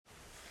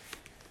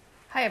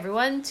Hi,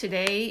 everyone.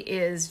 Today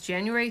is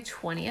January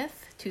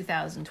 20th,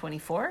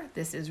 2024.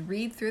 This is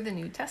Read Through the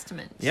New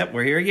Testament. Yep,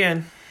 we're here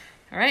again.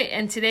 All right,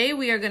 and today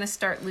we are going to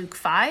start Luke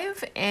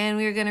 5, and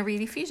we are going to read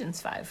Ephesians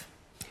 5.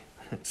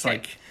 It's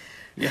like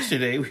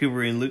yesterday we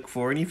were in Luke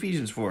 4 and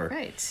Ephesians 4.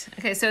 Right.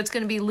 Okay, so it's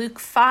going to be Luke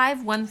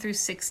 5, 1 through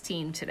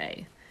 16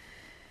 today.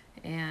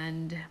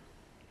 And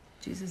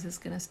Jesus is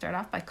going to start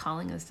off by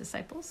calling his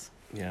disciples.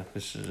 Yeah,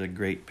 this is a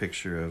great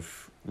picture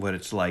of what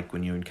it's like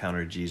when you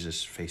encounter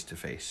Jesus face to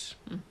face.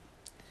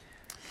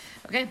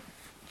 Okay,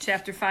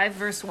 chapter 5,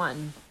 verse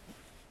 1.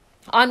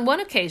 On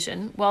one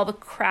occasion, while the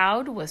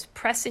crowd was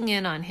pressing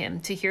in on him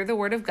to hear the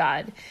word of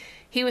God,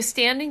 he was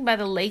standing by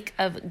the lake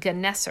of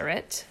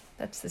Gennesaret.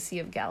 That's the Sea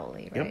of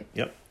Galilee, right?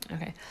 Yep.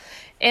 Okay.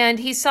 And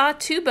he saw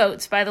two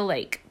boats by the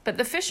lake, but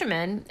the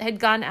fishermen had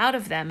gone out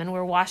of them and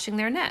were washing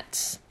their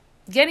nets.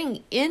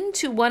 Getting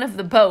into one of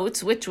the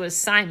boats, which was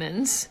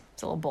Simon's,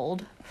 it's a little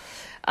bold,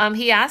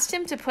 he asked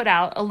him to put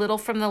out a little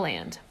from the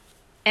land.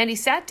 And he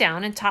sat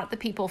down and taught the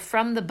people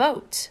from the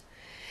boat.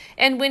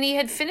 And when he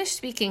had finished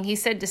speaking, he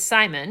said to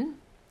Simon,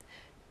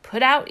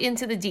 "Put out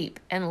into the deep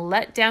and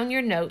let down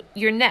your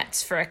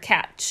nets for a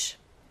catch."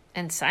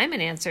 And Simon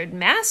answered,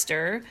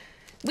 "Master,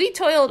 we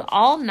toiled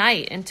all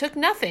night and took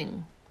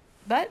nothing.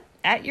 But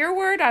at your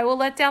word I will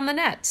let down the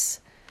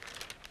nets."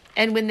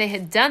 And when they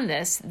had done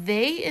this,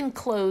 they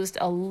enclosed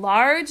a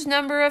large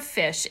number of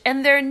fish,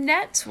 and their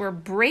nets were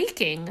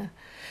breaking.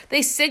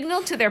 They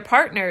signaled to their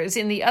partners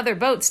in the other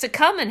boats to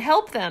come and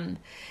help them.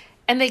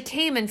 And they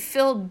came and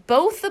filled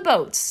both the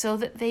boats so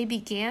that they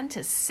began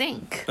to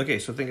sink. Okay,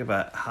 so think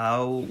about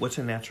what's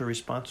a natural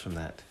response from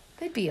that?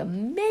 They'd be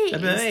amazed.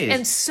 Amazed.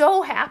 And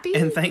so happy.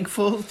 And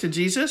thankful to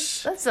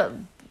Jesus?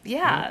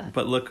 Yeah.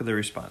 But look at the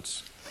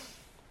response.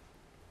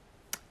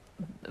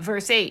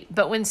 Verse 8,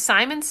 but when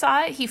Simon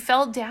saw it, he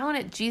fell down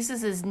at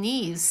Jesus'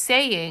 knees,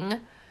 saying,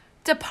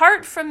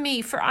 "Depart from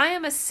me, for I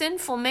am a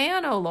sinful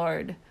man, O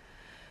Lord."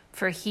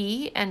 For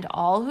he and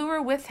all who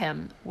were with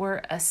him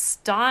were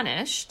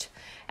astonished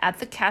at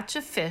the catch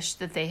of fish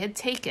that they had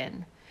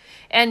taken.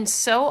 And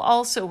so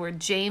also were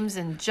James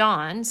and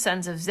John,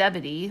 sons of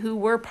Zebedee, who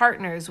were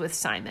partners with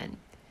Simon.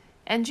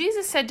 And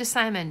Jesus said to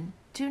Simon,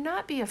 "Do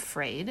not be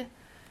afraid.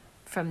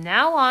 From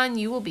now on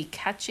you will be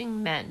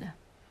catching men."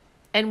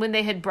 And when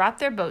they had brought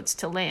their boats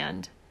to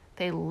land,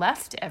 they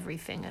left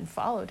everything and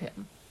followed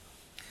him.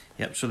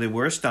 Yep, so they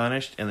were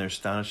astonished, and their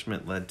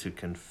astonishment led to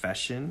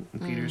confession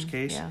in Peter's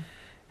case. Yeah.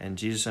 And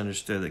Jesus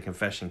understood that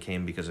confession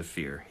came because of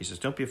fear. He says,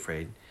 don't be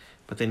afraid.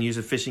 But then use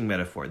a fishing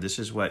metaphor. This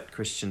is what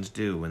Christians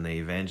do when they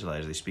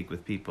evangelize. They speak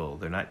with people.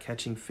 They're not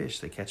catching fish.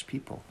 They catch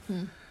people.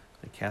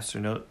 They cast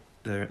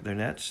their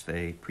nets.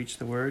 They preach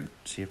the word.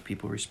 See if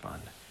people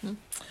respond.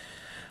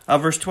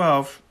 Verse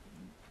 12.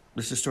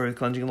 This is the story of the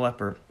cleansing of the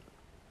leper.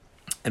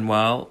 And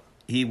while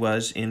he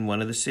was in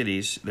one of the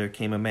cities, there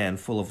came a man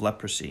full of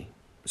leprosy,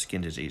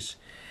 skin disease.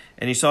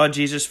 And he saw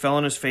Jesus, fell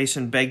on his face,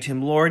 and begged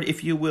him, "Lord,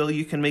 if you will,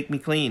 you can make me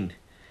clean."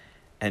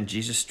 And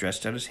Jesus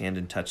stretched out his hand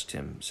and touched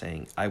him,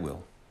 saying, "I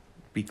will.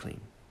 Be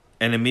clean."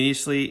 And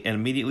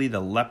immediately the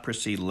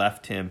leprosy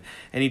left him,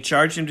 and he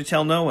charged him to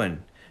tell no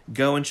one.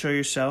 "Go and show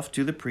yourself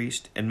to the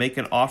priest, and make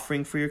an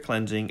offering for your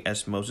cleansing,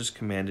 as Moses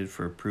commanded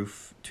for a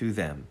proof to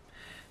them."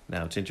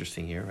 Now, it's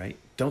interesting here, right?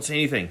 Don't say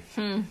anything.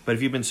 But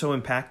if you've been so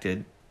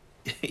impacted,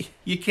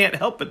 you can't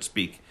help but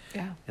speak.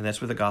 Yeah. And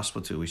that's with the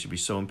gospel, too. We should be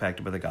so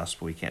impacted by the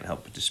gospel, we can't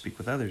help but to speak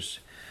with others.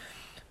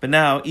 But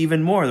now,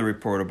 even more, the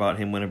report about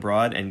him went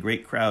abroad, and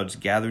great crowds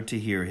gathered to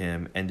hear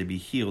him and to be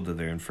healed of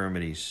their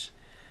infirmities.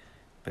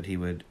 But he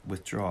would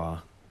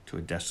withdraw to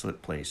a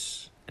desolate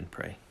place and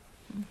pray.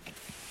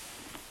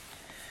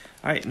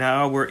 All right,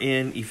 now we're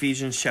in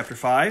Ephesians chapter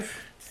 5,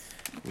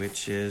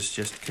 which is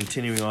just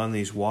continuing on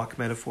these walk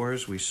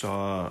metaphors. We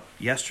saw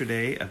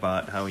yesterday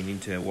about how we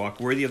need to walk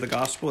worthy of the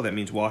gospel. That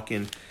means walk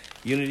in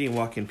unity and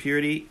walk in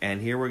purity.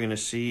 And here we're going to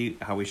see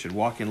how we should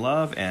walk in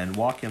love and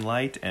walk in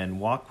light and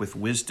walk with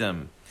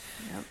wisdom.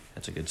 Yep.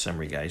 That's a good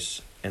summary,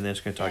 guys. And then it's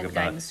going to talk And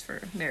about guidance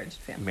for marriage and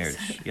families.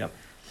 marriage. Yep.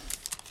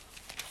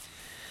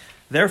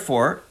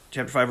 Therefore,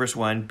 chapter 5, verse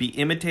 1, be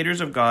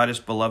imitators of God as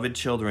beloved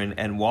children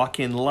and walk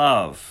in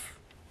love,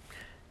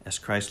 as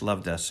Christ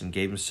loved us and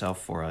gave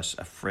himself for us,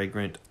 a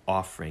fragrant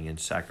offering and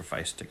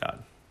sacrifice to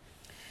God.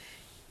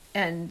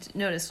 And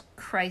notice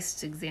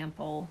Christ's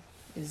example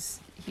is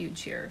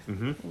huge here.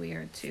 We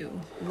are to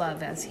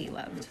love as he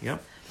loved.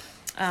 Yep.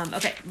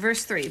 Okay,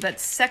 verse 3. But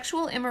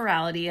sexual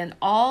immorality and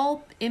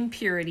all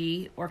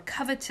impurity or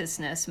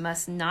covetousness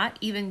must not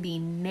even be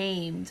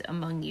named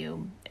among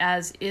you,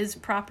 as is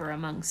proper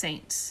among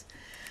saints.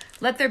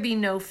 Let there be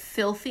no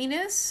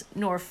filthiness,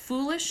 nor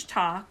foolish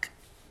talk,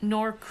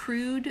 nor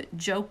crude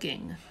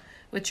joking,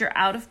 which are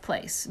out of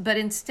place, but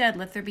instead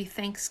let there be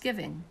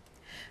thanksgiving.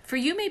 For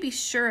you may be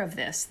sure of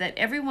this, that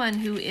everyone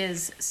who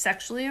is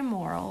sexually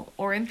immoral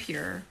or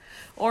impure,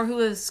 or who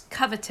is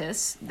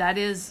covetous, that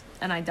is,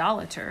 an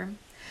idolater,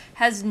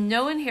 has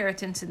no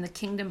inheritance in the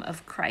kingdom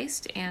of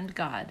Christ and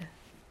God.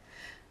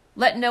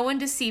 Let no one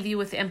deceive you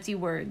with empty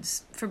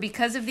words, for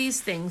because of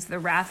these things the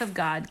wrath of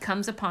God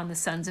comes upon the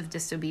sons of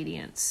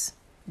disobedience.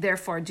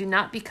 Therefore, do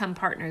not become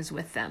partners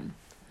with them.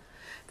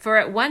 For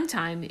at one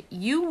time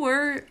you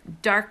were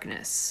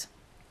darkness,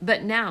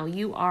 but now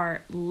you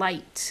are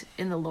light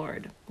in the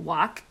Lord.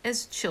 Walk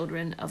as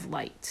children of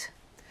light.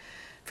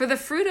 For the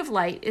fruit of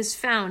light is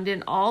found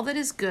in all that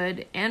is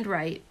good and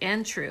right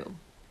and true.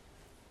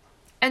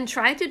 And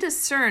try to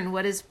discern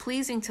what is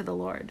pleasing to the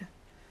Lord.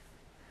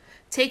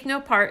 Take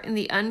no part in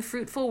the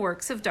unfruitful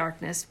works of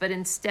darkness, but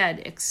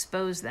instead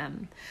expose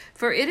them.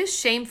 For it is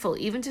shameful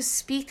even to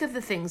speak of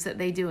the things that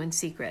they do in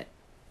secret.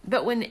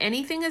 But when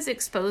anything is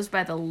exposed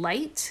by the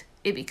light,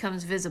 it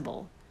becomes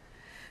visible.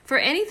 For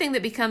anything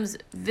that becomes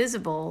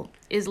visible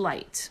is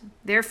light.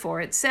 Therefore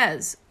it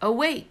says,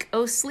 "Awake,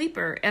 O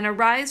sleeper, and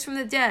arise from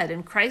the dead,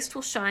 and Christ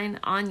will shine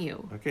on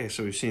you." Okay,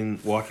 so we've seen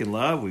walk in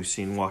love, we've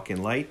seen walk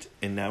in light,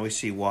 and now we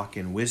see walk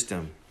in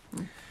wisdom.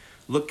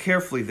 Look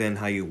carefully then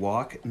how you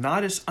walk,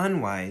 not as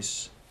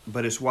unwise,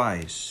 but as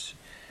wise.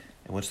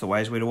 And what's the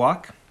wise way to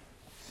walk?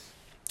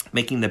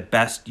 Making the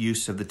best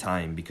use of the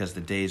time, because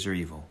the days are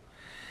evil.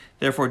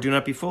 Therefore do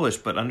not be foolish,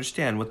 but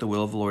understand what the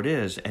will of the Lord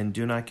is, and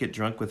do not get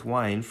drunk with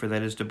wine, for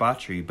that is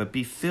debauchery, but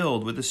be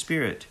filled with the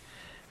Spirit,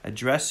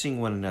 addressing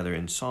one another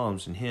in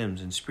psalms and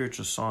hymns and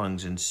spiritual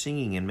songs, and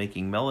singing and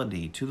making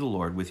melody to the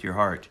Lord with your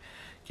heart,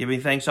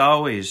 giving thanks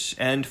always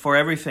and for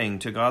everything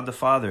to God the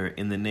Father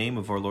in the name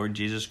of our Lord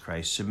Jesus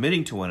Christ,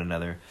 submitting to one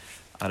another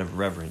out of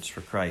reverence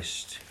for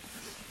Christ.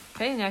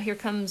 Okay, now here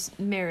comes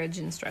marriage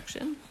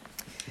instruction.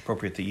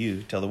 Appropriate that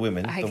you tell the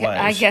women, the wives.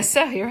 I guess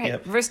so, you're right.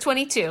 Yep. Verse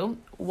 22,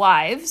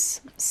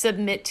 "Wives,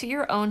 submit to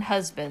your own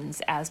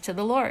husbands as to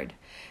the Lord.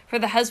 For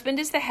the husband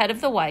is the head of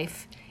the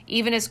wife,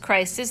 even as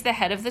Christ is the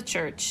head of the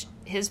church,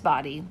 his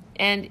body,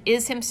 and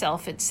is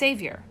himself its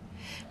Savior.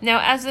 Now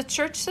as the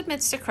church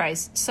submits to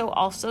Christ, so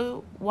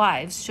also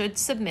wives should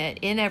submit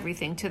in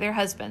everything to their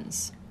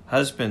husbands.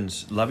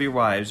 Husbands, love your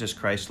wives as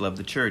Christ loved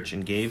the church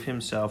and gave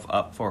himself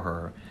up for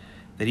her,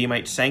 that he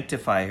might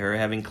sanctify her,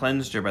 having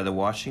cleansed her by the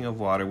washing of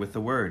water with the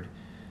word,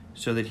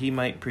 so that he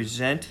might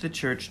present the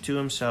church to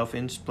himself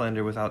in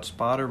splendor, without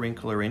spot or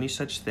wrinkle or any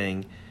such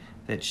thing,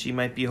 that she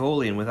might be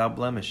holy and without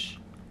blemish.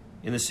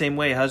 In the same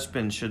way,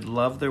 husbands should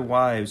love their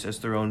wives as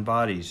their own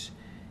bodies.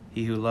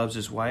 He who loves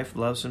his wife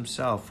loves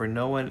himself, for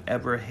no one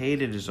ever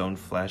hated his own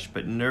flesh,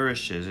 but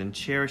nourishes and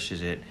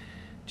cherishes it,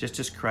 just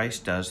as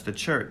Christ does the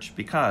church,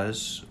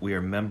 because we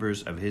are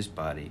members of his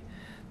body.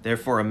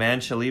 Therefore a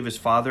man shall leave his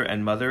father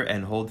and mother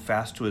and hold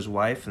fast to his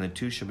wife, and the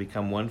two shall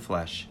become one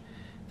flesh.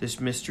 This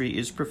mystery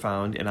is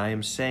profound, and I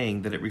am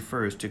saying that it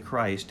refers to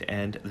Christ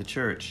and the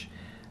church.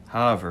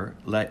 However,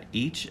 let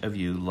each of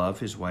you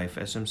love his wife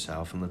as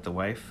himself, and let the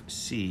wife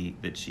see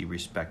that she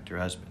respect her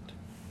husband."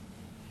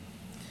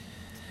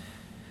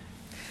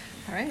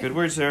 All right. Good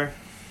words there.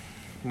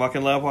 Walk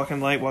in love, walk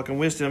in light, walk in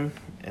wisdom,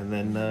 and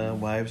then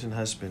wives and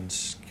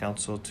husbands,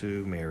 counsel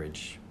to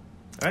marriage.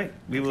 All right,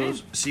 we will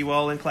see you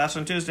all in class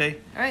on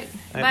Tuesday. All right.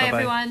 All right, Bye, bye-bye.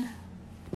 everyone.